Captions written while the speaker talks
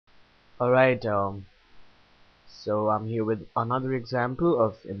Alright, so I'm here with another example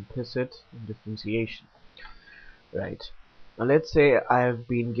of implicit differentiation. Right. Now let's say I've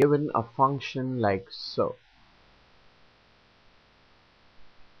been given a function like so.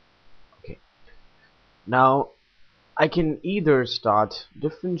 Okay. Now I can either start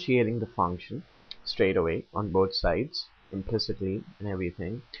differentiating the function straight away on both sides, implicitly and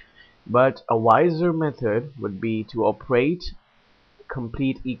everything, but a wiser method would be to operate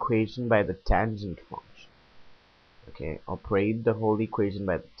complete equation by the tangent function. Okay, operate the whole equation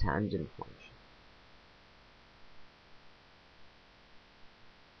by the tangent function.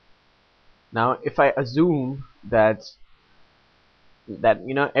 Now if I assume that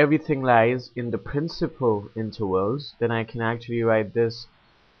everything lies in the principal intervals, then I can actually write this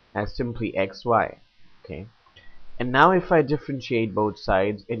as simply xy. Okay, and now if I differentiate both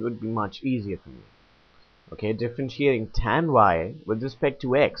sides, it would be much easier for me. Okay, differentiating tan y with respect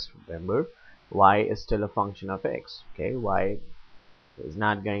to x, remember y is still a function of x. Okay, y is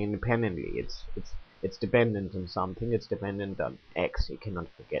not going independently, it's dependent on something, it's dependent on x, you cannot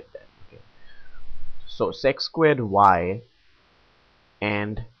forget that. Okay, so sec squared y,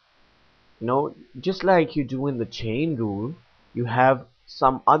 and just like you do in the chain rule, you have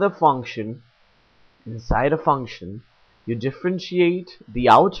some other function inside a function, you differentiate the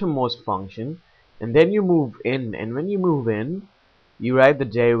outermost function, and then you move in, and when you move in, you write the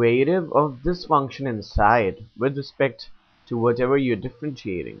derivative of this function inside with respect to whatever you're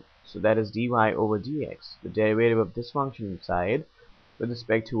differentiating. So that is dy over dx, the derivative of this function inside with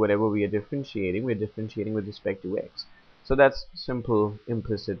respect to whatever we are differentiating. We're differentiating with respect to x. So that's simple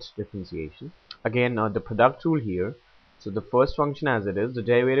implicit differentiation. Again, the product rule here. So the first function as it is, the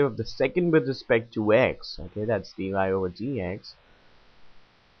derivative of the second with respect to x, okay, that's dy over dx,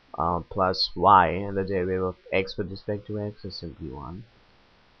 plus y, and the derivative of x with respect to x is simply 1.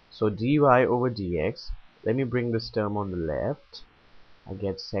 So dy over dx, let me bring this term on the left. I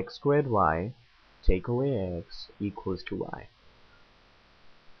get sec squared y, take away x, equals to y.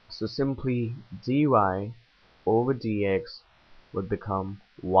 So simply dy over dx would become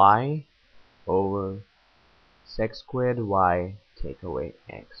y over sec squared y take away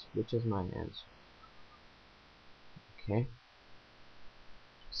x, which is my answer. Okay,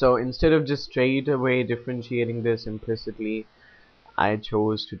 so instead of just straight away differentiating this implicitly, I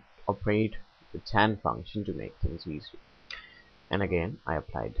chose to operate the tan function to make things easier, and again I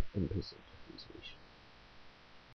applied implicit.